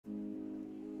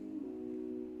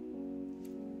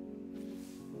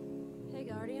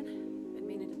Guardian. Been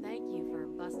meaning to thank you for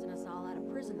busting us all out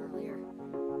of prison earlier.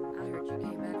 I heard you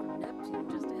came back from Neptune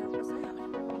just to help us out.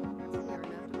 It's fair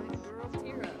enough to make a girl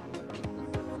tear up.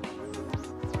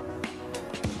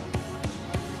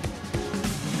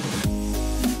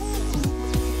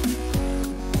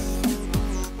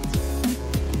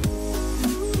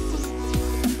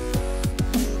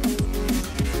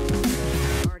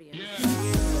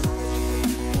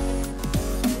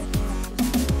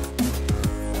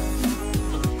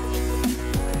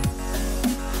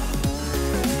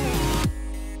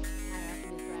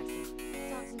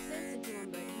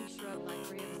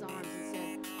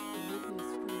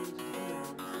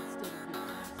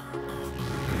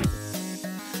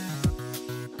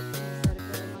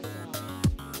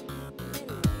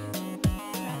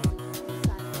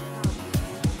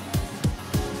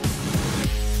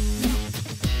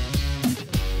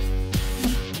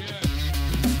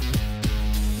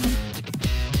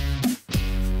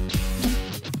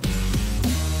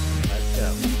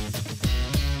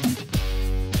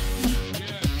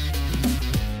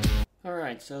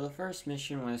 So the first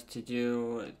mission was to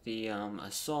do the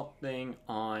assault thing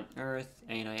on Earth,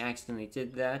 and I accidentally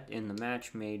did that in the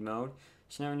match made mode.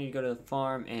 So now we need to go to the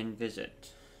farm and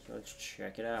visit. So let's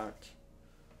check it out.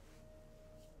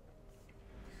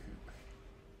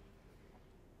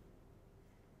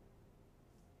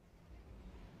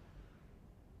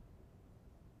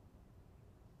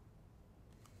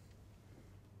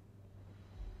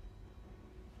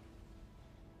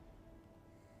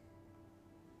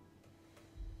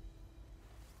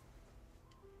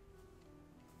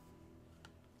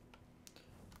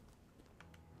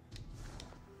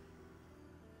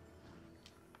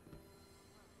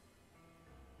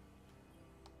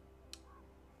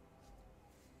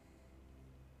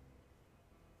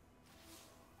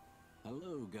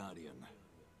 Hello, Guardian.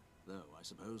 Though I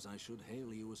suppose I should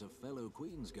hail you as a fellow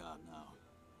Queen's Guard now.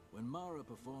 When Mara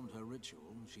performed her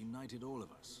ritual, she knighted all of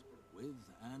us, with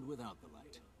and without the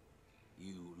light.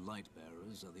 You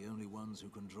light-bearers are the only ones who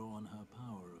can draw on her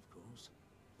power, of course.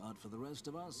 But for the rest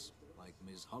of us, like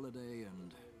Ms. Holliday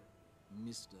and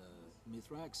Mr.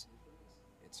 Mithrax,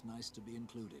 it's nice to be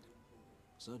included.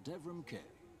 Sir Devram Kay,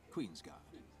 Queen's Guard.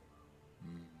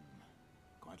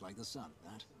 Quite like the sound of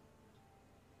that.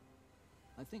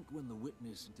 I think when the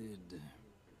Witness did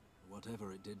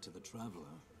whatever it did to the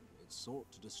Traveler, it sought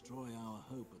to destroy our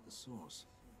hope at the source.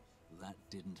 That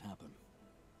didn't happen.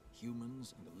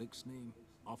 Humans and Elixni,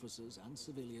 officers and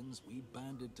civilians, we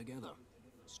banded together,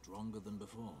 stronger than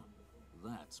before.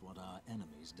 That's what our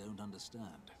enemies don't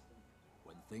understand.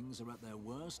 When things are at their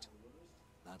worst,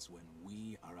 that's when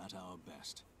we are at our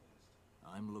best.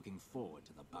 I'm looking forward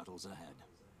to the battles ahead.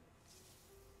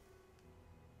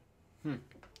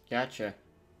 Gotcha.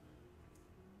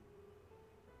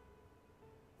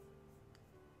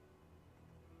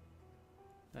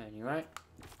 Anyway,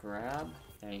 grab.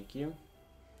 Thank you.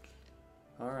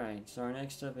 Alright, so our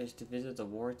next step is to visit the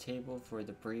war table for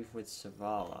the brief with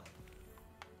Savala.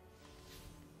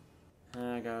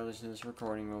 I gotta listen to this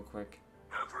recording real quick.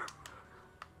 Devram,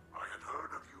 I had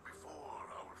heard of you before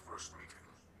our first meeting.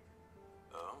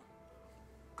 Oh?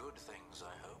 Good things,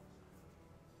 I hope.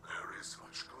 There is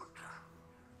much good,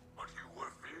 but you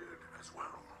were feared as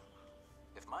well.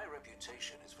 If my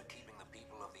reputation is for keeping the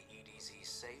people of the EDZ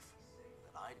safe,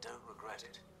 then I don't regret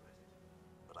it.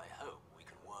 But I hope we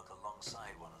can work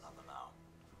alongside one another now.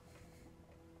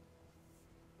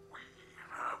 We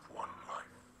have one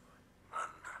life,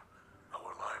 and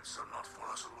our lives are not for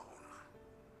us alone.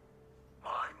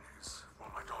 Mine is for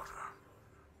my daughter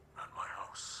and my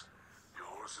house.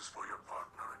 Yours is for your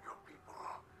partner and your people.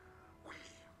 We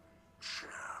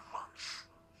share much.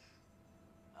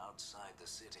 Outside the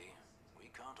city,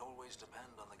 we can't always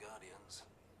depend on the Guardians.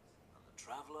 And the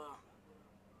Traveler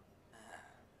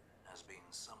has been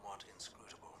somewhat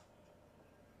inscrutable.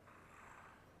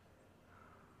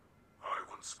 I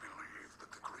once believed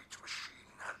that the Great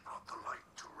Machine had brought the light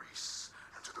to Reese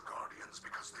and to the Guardians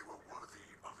because they were worthy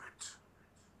of it.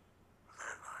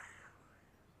 Then I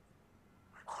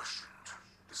questioned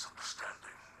this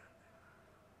understanding.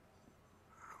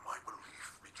 My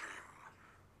belief became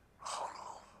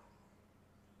hollow.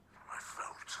 I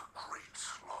felt a great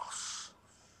loss.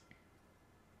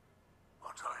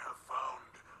 But I have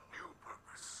found new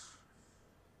purpose.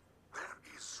 There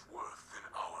is worth in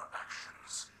our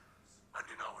actions and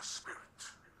in our spirit.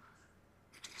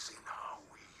 It is in how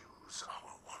we use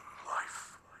our one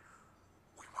life.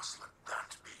 We must let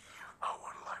that be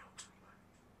our light.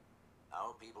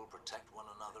 Our people protect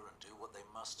one another and do what they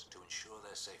must to ensure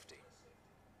their safety.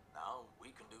 Now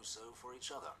we can do so for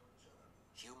each other,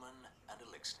 human and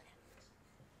Elixni.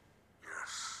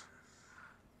 Yes,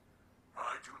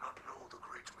 I do not know the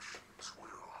great machine's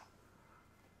will,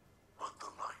 but the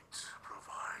light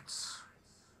provides.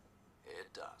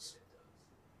 It does.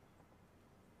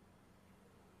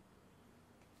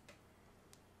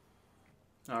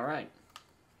 Alright.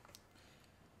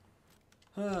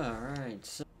 Alright,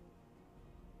 so...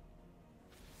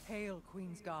 Hail,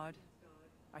 Queen's Guard.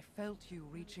 I felt you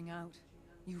reaching out.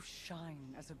 You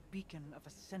shine as a beacon of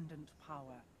ascendant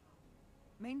power.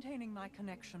 Maintaining my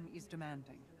connection is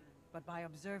demanding, but by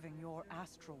observing your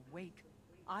astral wake,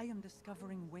 I am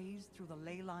discovering ways through the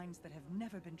ley lines that have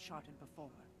never been charted before.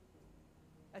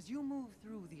 As you move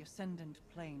through the ascendant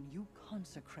plane, you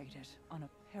consecrate it on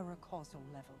a paracausal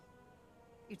level.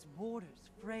 Its borders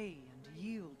fray and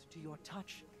yield to your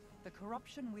touch. The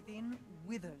corruption within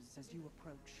withers as you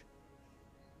approach.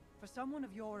 For someone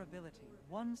of your ability,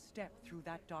 one step through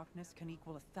that darkness can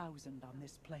equal 1,000 on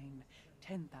this plane.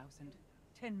 10,000.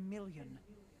 10 million.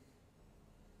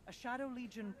 A Shadow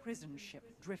Legion prison ship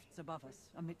drifts above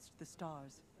us amidst the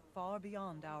stars, far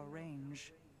beyond our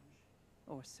range.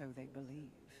 Or so they believe.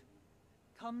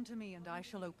 Come to me and I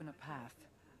shall open a path.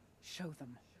 Show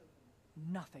them.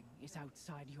 Nothing is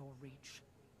outside your reach.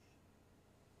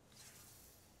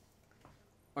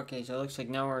 Okay, so it looks like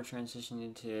now we're transitioning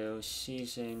into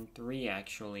Season 3,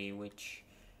 actually, which,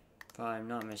 if I'm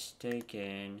not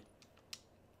mistaken,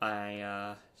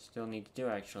 I still need to do,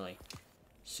 actually.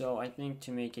 So I think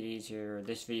to make it easier,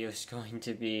 this video is going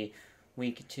to be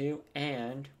Week 2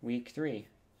 and Week 3.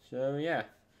 So yeah,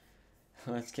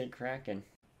 let's get cracking.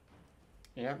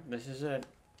 Yep, this is it.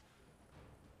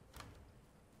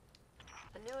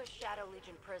 The newest Shadow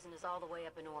Legion prison is all the way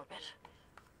up in orbit.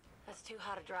 That's too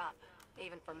hot a drop,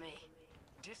 even for me.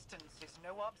 Distance is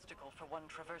no obstacle for one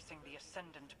traversing the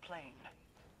ascendant plane.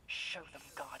 Show them,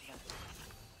 Guardian.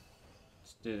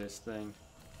 Let's do this thing.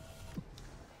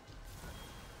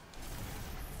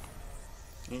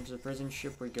 Into the prison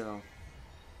ship we go.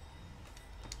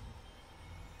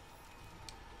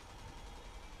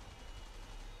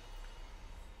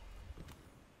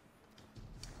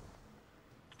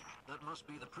 That must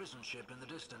be the prison ship in the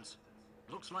distance.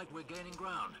 Looks like we're gaining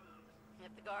ground.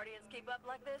 If the Guardians keep up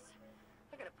like this,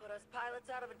 they're gonna put us pilots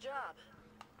out of a job.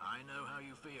 I know how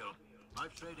you feel.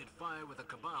 I've traded fire with the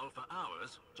Cabal for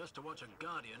hours just to watch a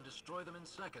Guardian destroy them in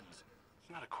seconds.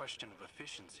 It's not a question of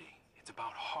efficiency. It's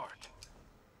about heart.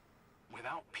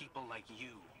 Without people like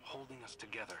you holding us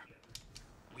together,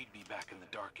 we'd be back in the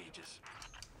Dark Ages.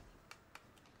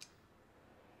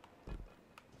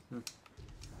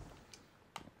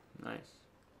 Nice.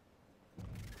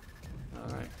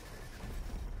 Alright.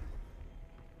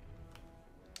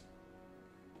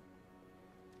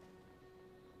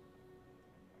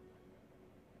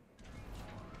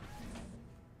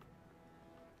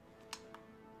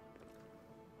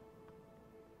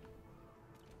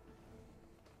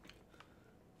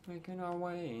 Making our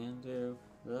way into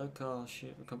the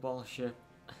Cabal ship.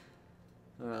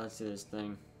 Alright, let's do this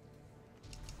thing.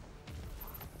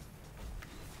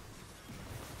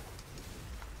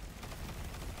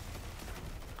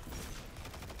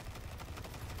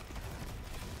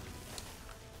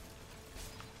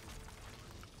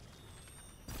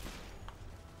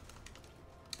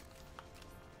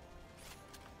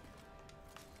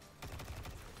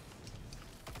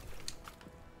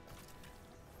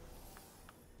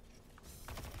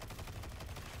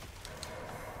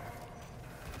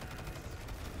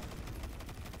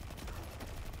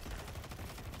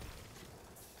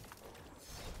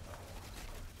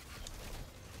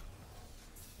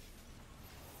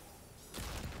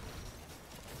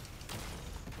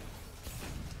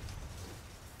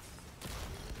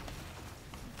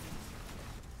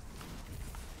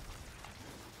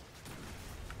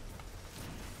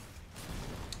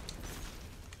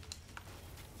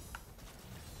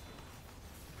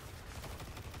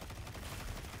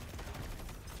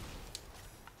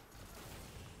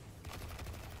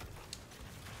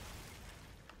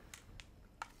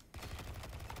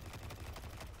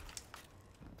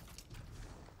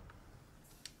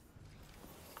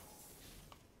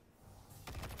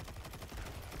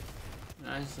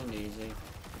 Nice and easy.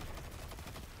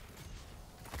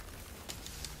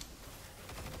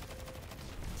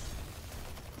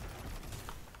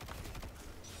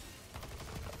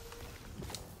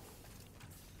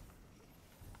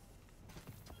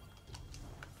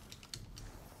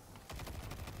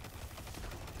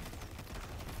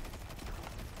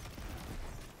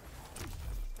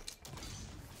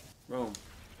 Boom.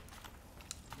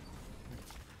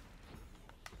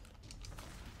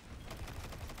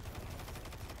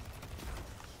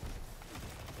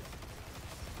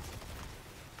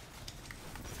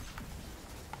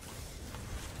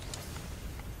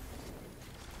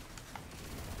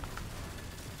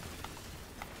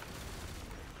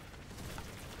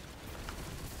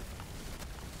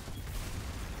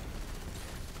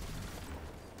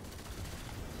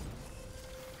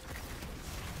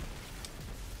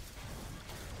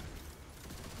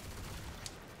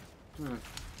 Oh,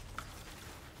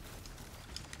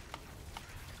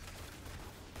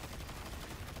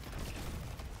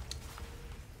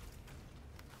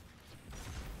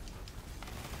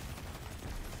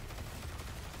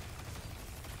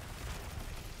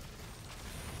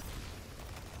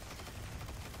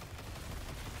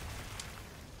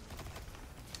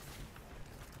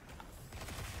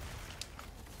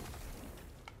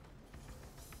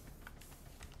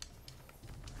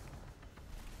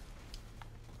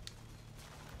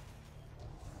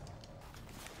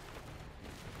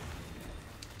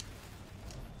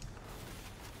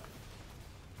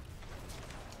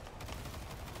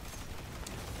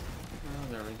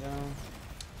 there we go.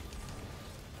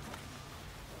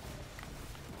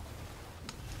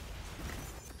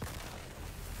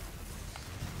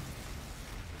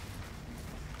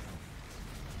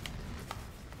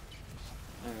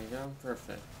 There we go,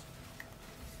 perfect.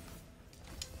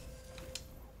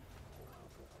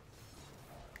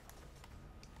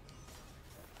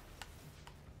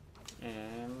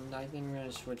 And I think I'm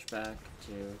gonna switch back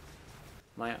to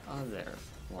my other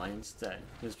one instead,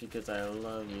 just because I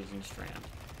love using Strand.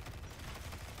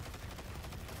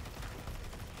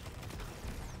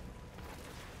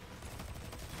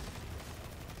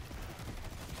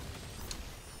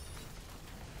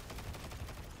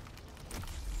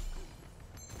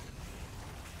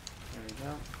 There we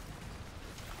go.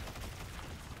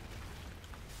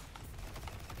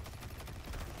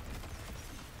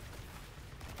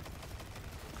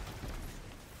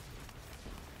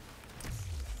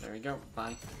 There we go,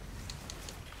 bye.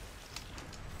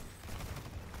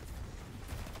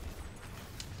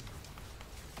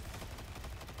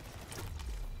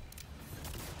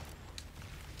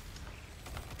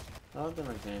 I love that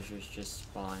my finishers just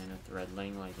spawn in a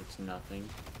threadling like it's nothing.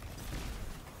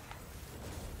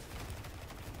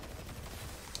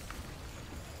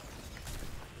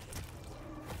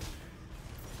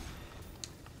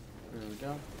 There we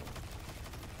go.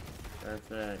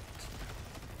 Perfect.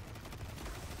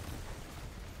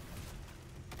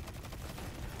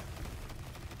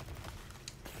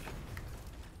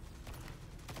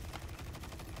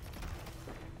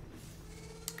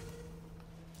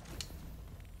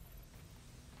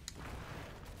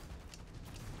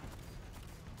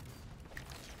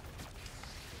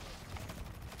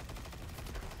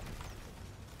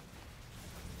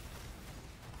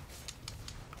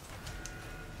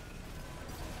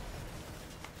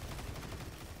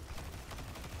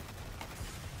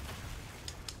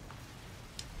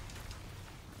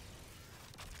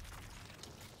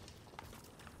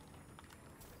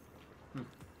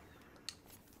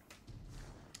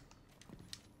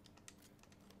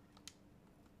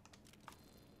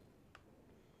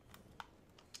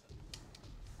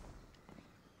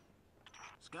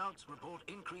 Scouts report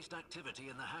increased activity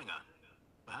in the hangar.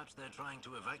 Perhaps they're trying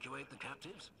to evacuate the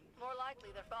captives? More likely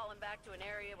they're falling back to an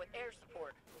area with air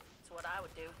support. That's what I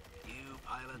would do. You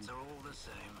pilots are all the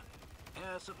same.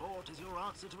 Air support is your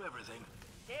answer to everything.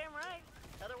 Damn right.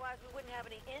 Otherwise we wouldn't have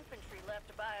any infantry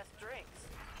left to buy us drinks.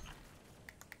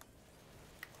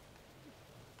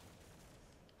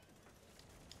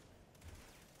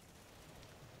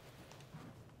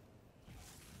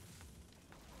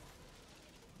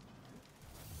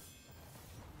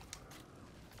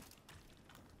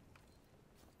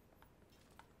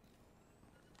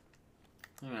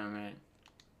 Hang on a minute.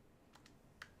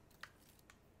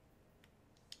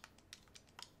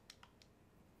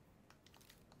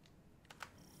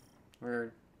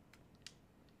 Weird.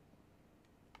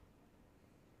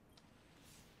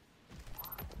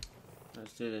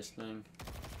 Let's do this thing.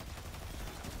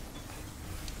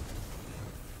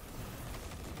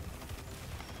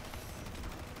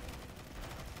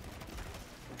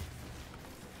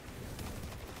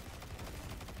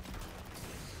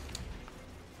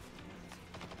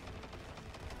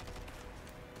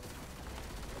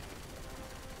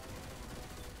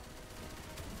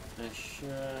 This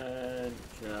should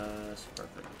just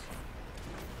perfect.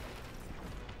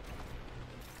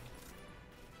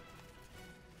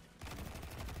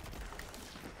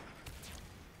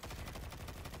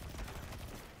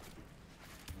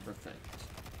 Perfect.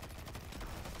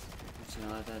 Just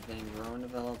gonna let that thing grow and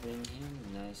develop in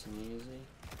here, nice and easy.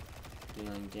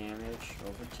 Dealing damage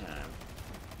over time.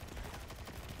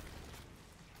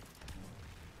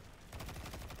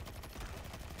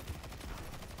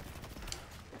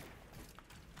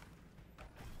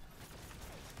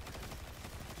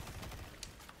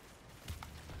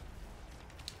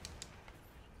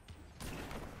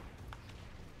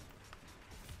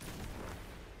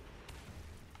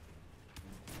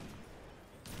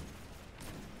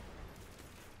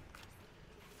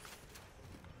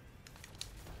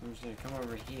 I'm just gonna come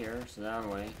over here, so that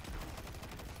way,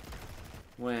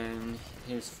 when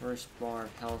his first bar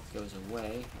of health goes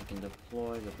away, I can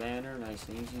deploy the banner nice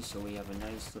and easy, so we have a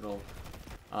nice little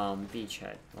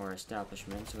beachhead or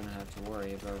establishment, so we don't have to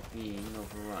worry about being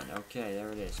overrun. Okay,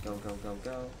 there it is. Go, go, go,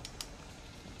 go.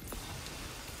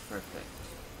 Perfect.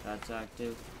 That's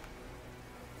active.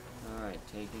 Alright,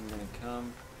 taking gonna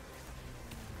come.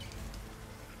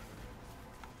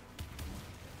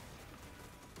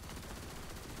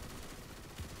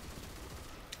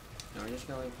 Now we're just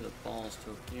gonna wait for the balls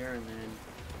to appear and then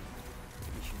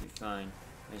we should be fine.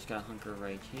 I just gotta hunker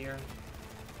right here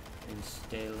and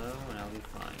stay low and I'll be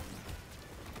fine.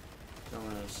 Throw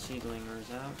one of those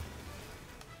seedlingers out.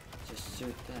 Just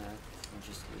suit that and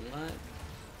just let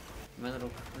my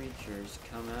little creatures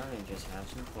come out and just have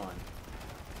some fun.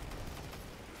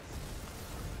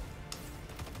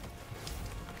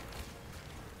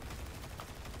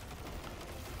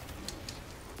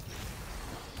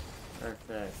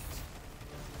 Perfect.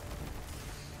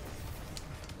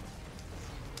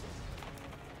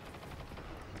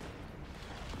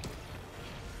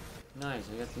 Nice,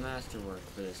 I got the masterwork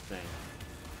for this thing.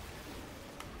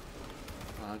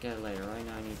 Well, I'll get it later. Right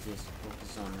now I need to just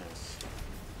focus on this.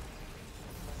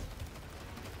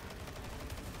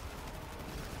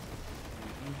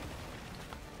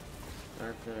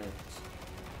 Perfect.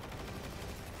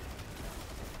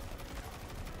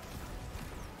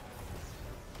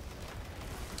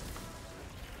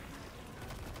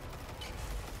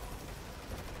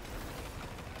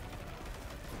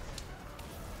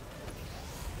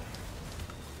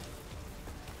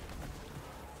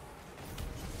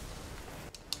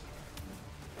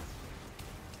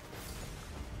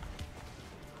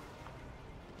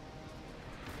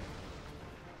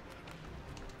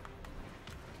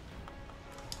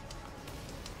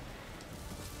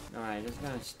 Alright, just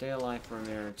gonna stay alive for a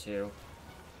minute or two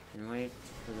and wait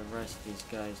for the rest of these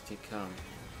guys to come.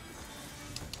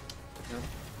 Nope.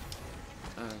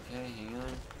 Okay, hang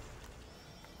on.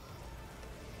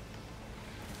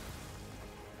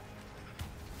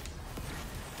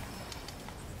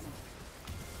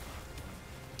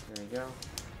 There we go.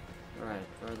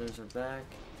 Alright, brothers are back.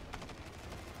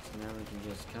 So now we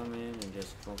can just come in and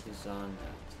just focus on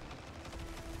that.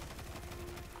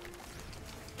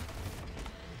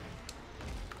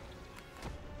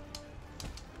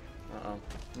 Uh-oh.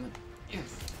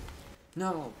 Yes!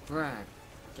 No! Brag!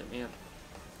 Get me up.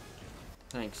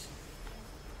 Thanks.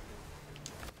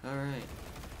 Alright.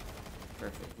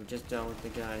 Perfect. We just dealt with the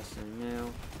guy, so now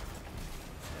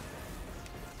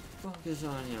focus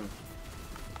on him.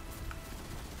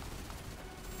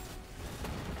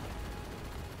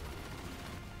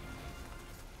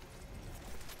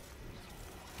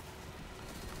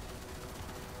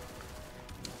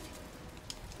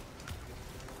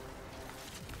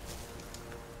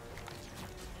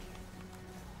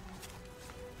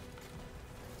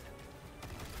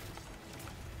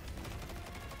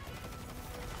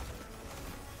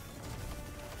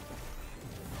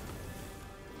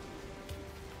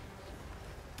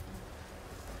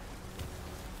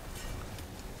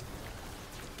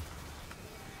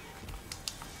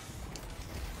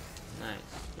 Nice.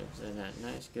 Gives it that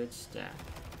nice good stack.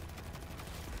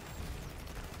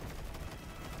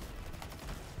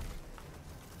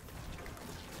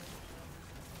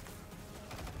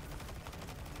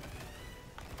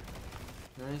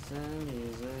 Nice and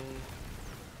easy.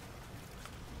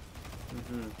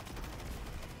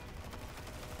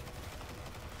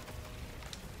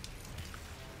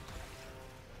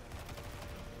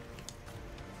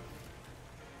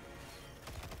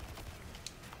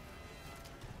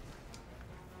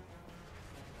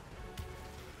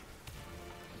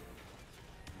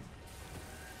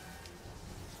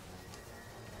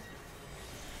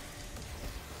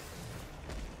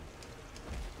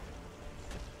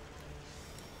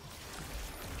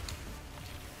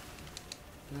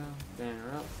 Go,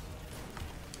 banner up.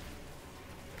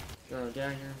 Go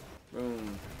down here.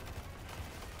 Boom.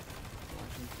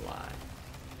 Watch him fly.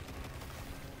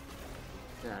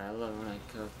 God, I love when I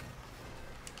cook.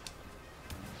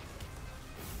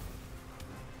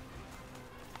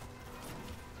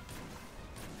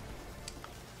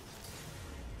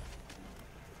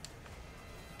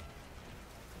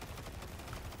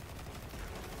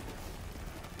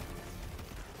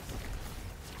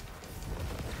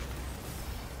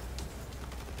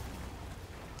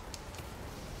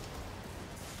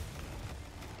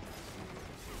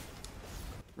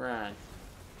 Right.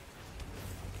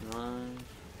 Come on.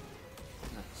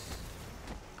 Nice.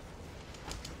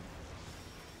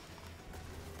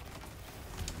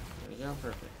 There we go,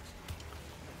 perfect.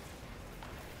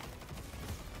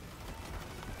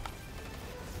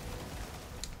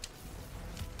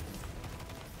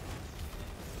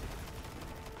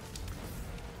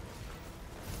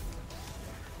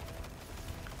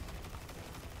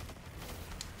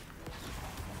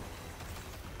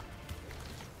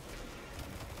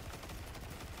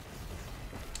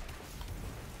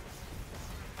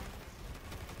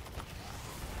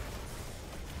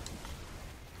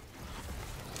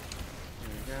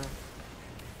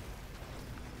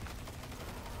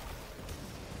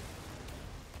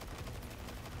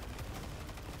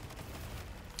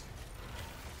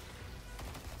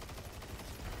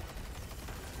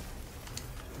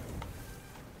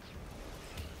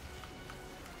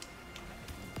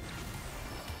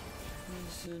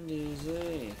 Nice and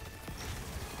easy.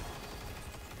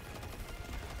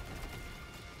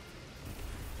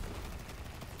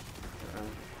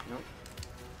 Nope.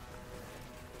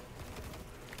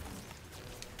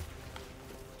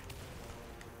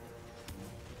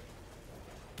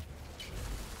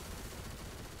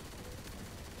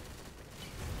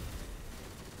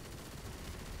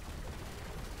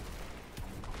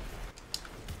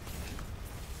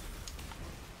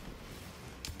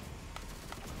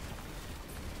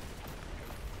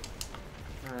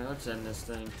 Alright, let's end this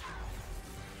thing.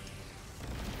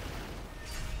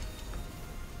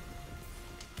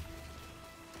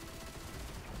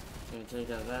 Gonna take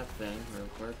out that thing real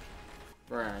quick.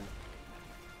 Brad.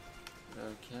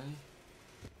 Okay.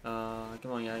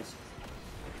 Come on, guys.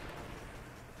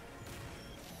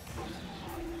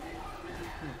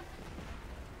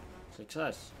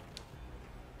 Success.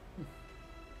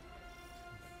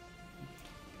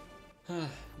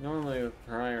 Normally with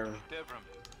prior... Devram,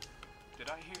 did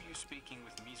I hear you speaking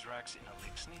with Mizrax in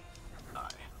Elixni? I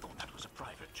thought that was a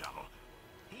private channel.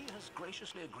 He has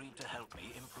graciously agreed to help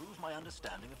me improve my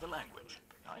understanding of the language.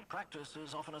 I practice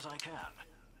as often as I can.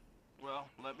 Well,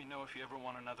 let me know if you ever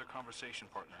want another conversation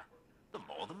partner. The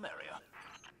more the merrier.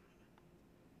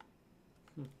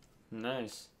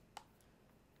 Nice.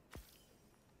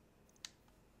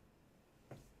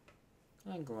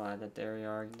 I'm glad that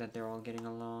they're all getting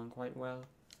along quite well.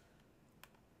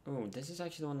 Oh, this is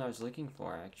actually the one I was looking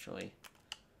for, actually.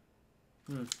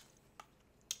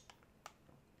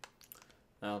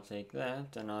 I'll take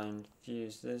that and I'll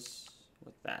infuse this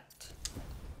with that.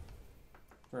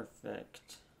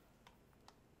 Perfect.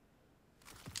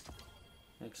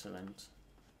 Excellent.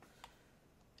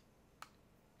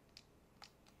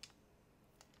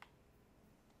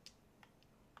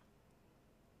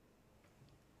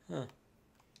 Huh.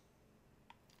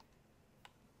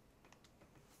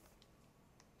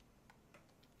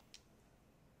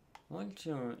 I want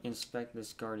to inspect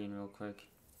this guardian real quick.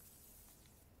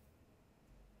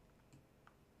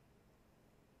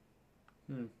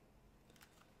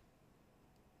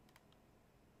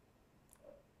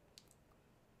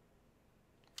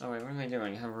 Oh wait, what am I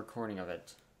doing? I have a recording of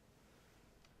it.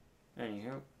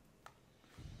 Anywho.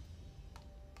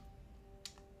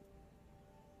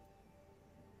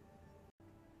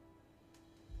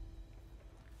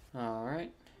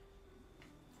 Alright.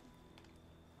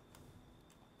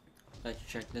 Let's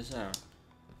check this out.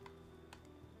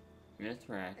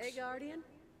 Mithrax. Hey, Guardian.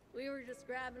 We were just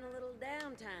grabbing a little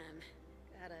downtime.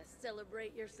 Gotta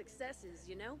celebrate your successes,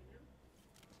 you know?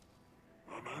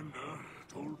 Amanda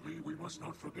told me we must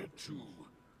not forget to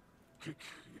kick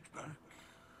it back.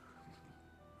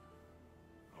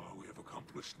 Oh, we have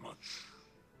accomplished much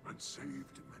and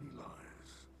saved many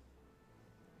lives.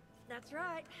 That's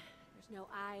right. There's no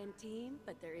I in team,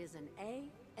 but there is an A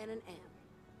and an M.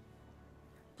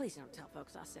 Please don't tell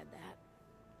folks I said that.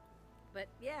 But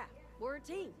yeah, we're a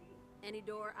team. Any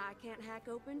door I can't hack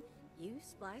open, you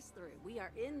splice through. We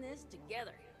are in this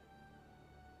together.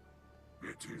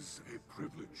 It is a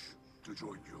privilege to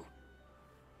join you.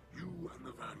 You and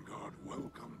the Vanguard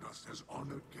welcomed us as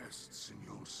honored guests in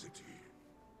your city.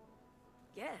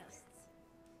 Guests?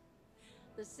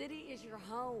 The city is your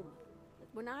home.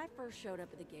 When I first showed up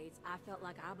at the gates, I felt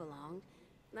like I belonged.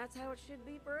 And that's how it should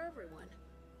be for everyone.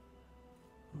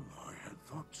 I had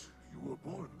thought you were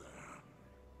born there.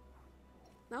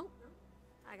 Nope.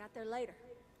 I got there later.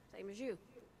 Same as you.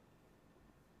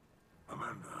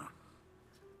 Amanda,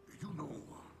 you know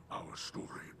our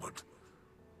story, but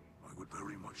I would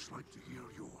very much like to hear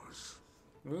yours.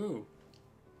 Ooh.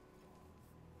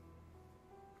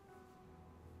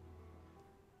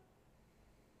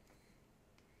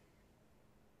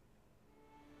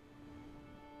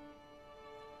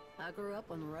 I grew up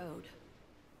on the road.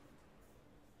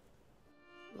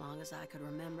 Long as I could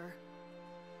remember,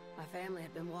 my family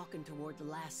had been walking toward the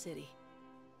last city.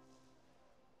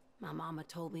 My mama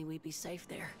told me we'd be safe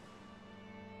there.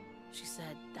 She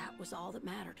said that was all that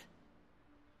mattered.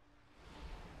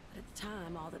 But at the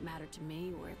time, all that mattered to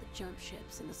me were the jump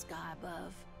ships in the sky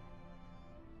above.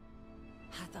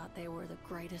 I thought they were the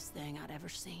greatest thing I'd ever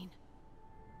seen.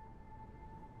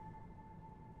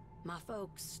 My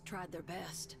folks tried their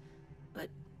best, but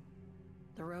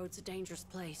the road's a dangerous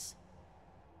place.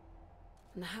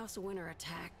 When the House of Winter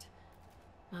attacked,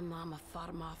 my mama fought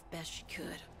them off best she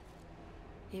could.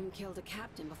 Even killed a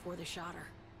captain before they shot her.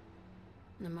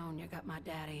 Pneumonia got my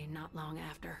daddy not long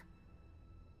after.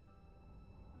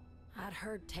 I'd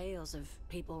heard tales of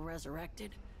people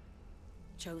resurrected,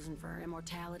 chosen for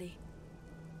immortality.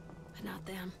 But not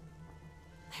them.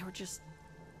 They were just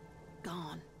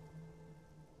gone.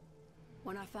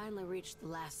 When I finally reached the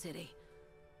last city,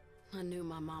 I knew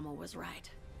my mama was right.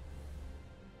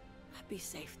 I'd be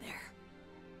safe there.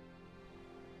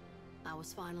 I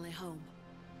was finally home.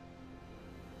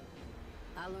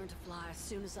 I learned to fly as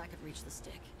soon as I could reach the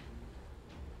stick.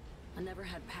 I never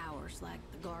had powers like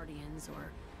the Guardians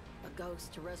or a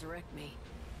ghost to resurrect me.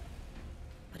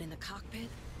 But in the cockpit,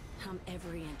 I'm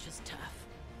every inch as tough.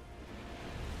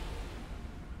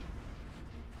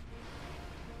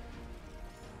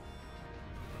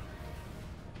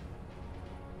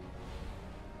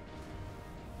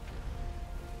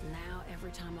 Now,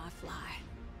 every time I fly,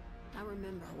 I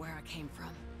remember where I came from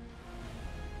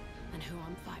and who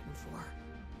I'm fighting for.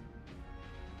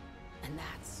 And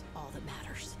that's all that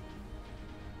matters.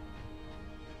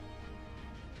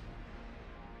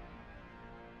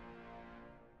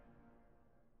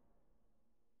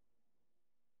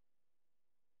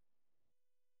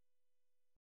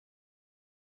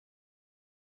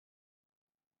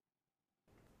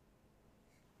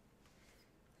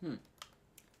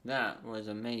 That was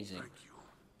amazing. Thank you,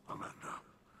 Amanda,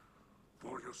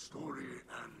 for your story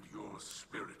and your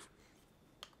spirit.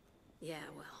 Yeah,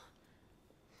 well,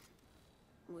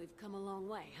 we've come a long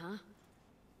way, huh?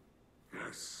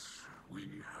 Yes, we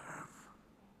have.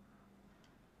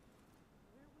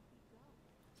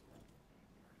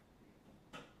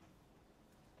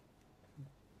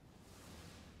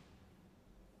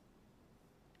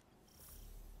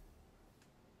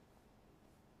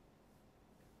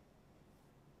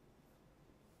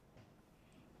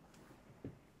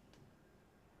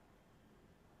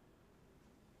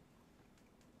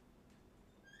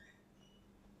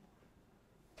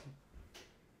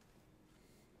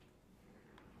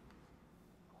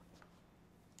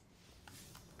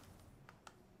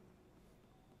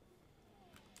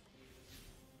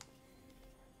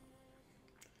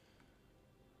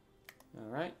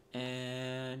 Alright,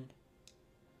 and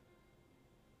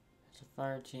as a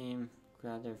fire team,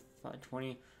 gather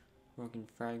 20 broken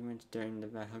fragments during the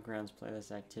Battlegrounds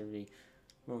playlist activity.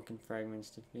 Broken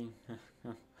fragments to be.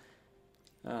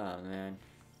 Oh man.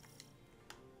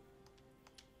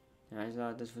 I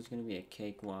thought this was going to be a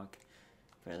cakewalk,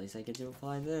 but at least I get to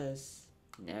apply this.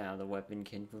 Now the weapon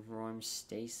can perform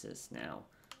stasis now.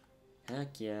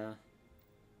 Heck yeah.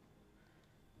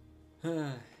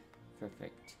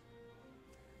 Perfect.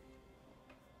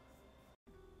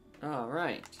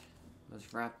 Alright,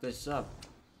 let's wrap this up.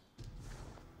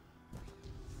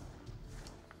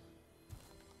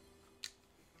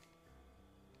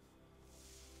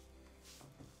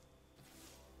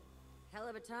 Hell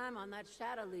of a time on that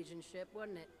Shadow Legion ship,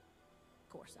 wasn't it? Of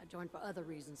course, I joined for other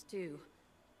reasons too.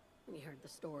 When you heard the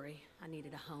story, I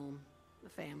needed a home, a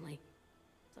family,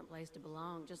 someplace to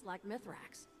belong, just like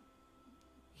Mithrax.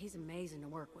 He's amazing to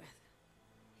work with.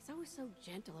 He's always so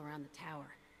gentle around the tower.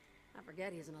 I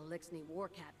forget he's an Elixni war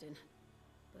captain.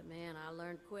 But man, I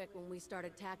learned quick when we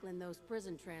started tackling those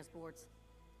prison transports.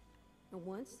 And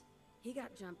once, he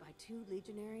got jumped by 2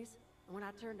 legionaries, and when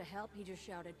I turned to help, he just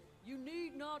shouted, "You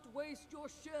need not waste your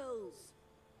shells!"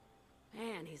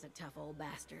 Man, he's a tough old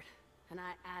bastard, and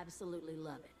I absolutely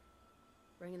love it.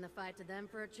 Bringing the fight to them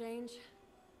for a change?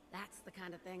 That's the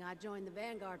kind of thing I joined the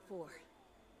Vanguard for.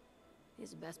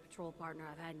 He's the best patrol partner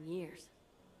I've had in years.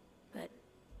 But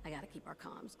I gotta keep our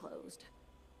comms closed.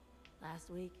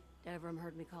 Last week, Devram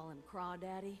heard me call him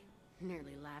Crawdaddy.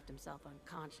 Nearly laughed himself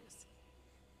unconscious.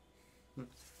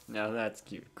 Now that's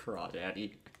cute,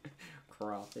 Crawdaddy.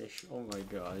 Crawfish, oh my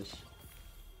gosh.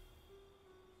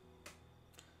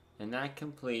 And that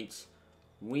completes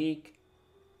week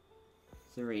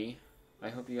 3. I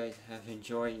hope you guys have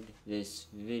enjoyed this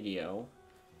video.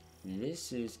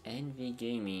 This is NV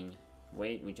Gaming.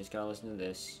 Wait, we just gotta listen to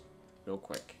this real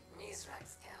quick.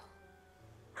 Mithrax, Cal.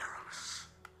 Aramis,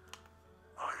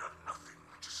 I have nothing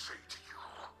to say to you.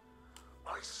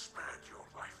 I spared your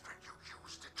life and you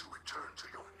used it to return to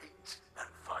your hate and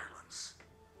violence.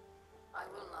 I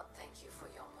will not thank you for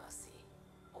your mercy,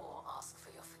 or ask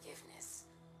for your forgiveness.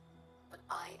 But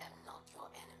I am not your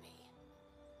enemy.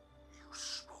 You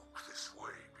spoke this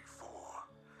way before.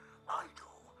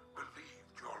 Ido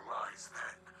believed your lies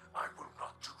then. I will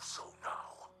not do so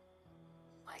now.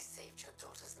 I saved your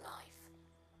daughter's life.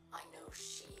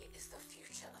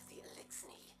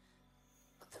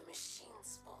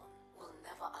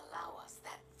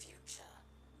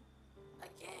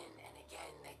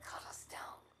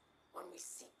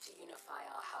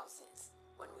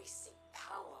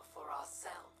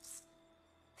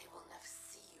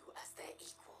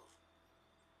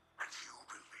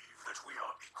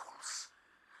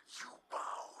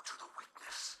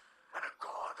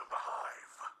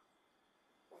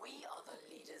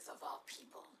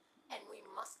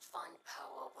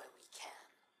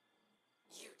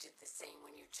 did the same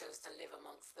when you chose to live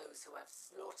amongst those who have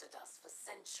slaughtered us for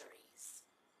centuries.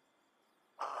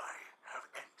 I have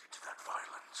ended that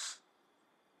violence.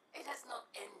 It has not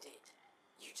ended.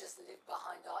 You just live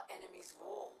behind our enemies'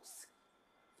 walls.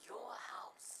 Your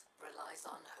house relies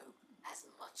on hope as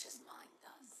much as mine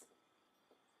does.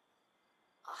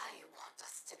 I want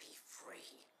us to be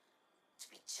free, to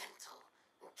be gentle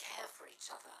and care for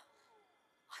each other.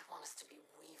 I want us to be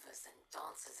weavers and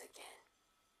dancers again.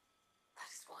 That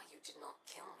is why you did not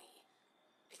kill me,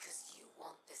 because you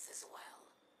want this as well.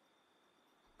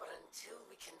 But until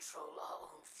we control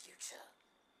our own future,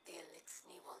 the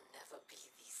Elixni will never be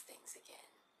these things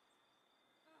again.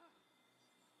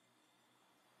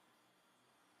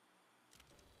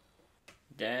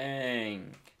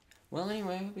 Dang. Well,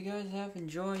 anyway, I hope you guys have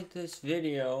enjoyed this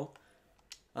video.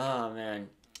 Oh, man.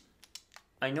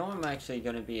 I know I'm actually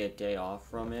going to be a day off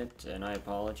from it, and I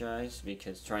apologize,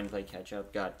 because trying to play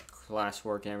catch-up, got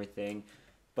classwork and everything.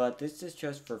 But this is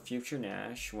just for future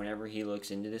Nash, whenever he looks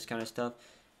into this kind of stuff.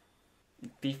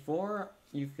 Before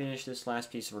you finish this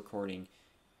last piece of recording,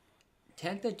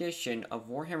 10th edition of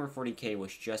Warhammer 40k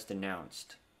was just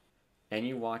announced. And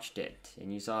you watched it,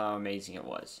 and you saw how amazing it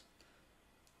was.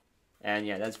 And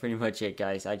yeah, that's pretty much it,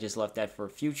 guys. I just left that for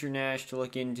future Nash to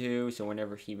look into, so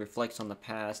whenever he reflects on the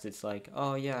past, it's like,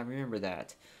 oh yeah, I remember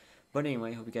that. But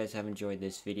anyway, hope you guys have enjoyed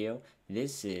this video.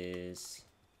 This is...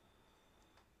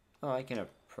 Oh, I can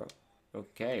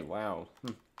Okay, wow.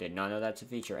 Did not know that's a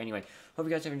feature. Anyway, hope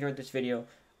you guys have enjoyed this video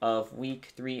of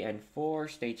week 3 and 4.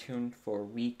 Stay tuned for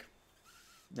week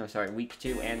 2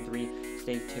 and 3.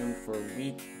 Stay tuned for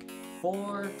week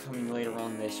 4, coming later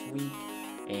on this week.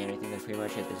 And I think that's pretty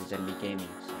much it. This is NB Gaming.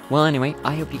 Well, anyway,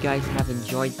 I hope you guys have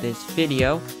enjoyed this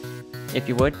video. If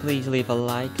you would, please leave a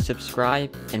like,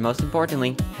 subscribe, and most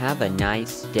importantly, have a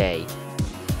nice day.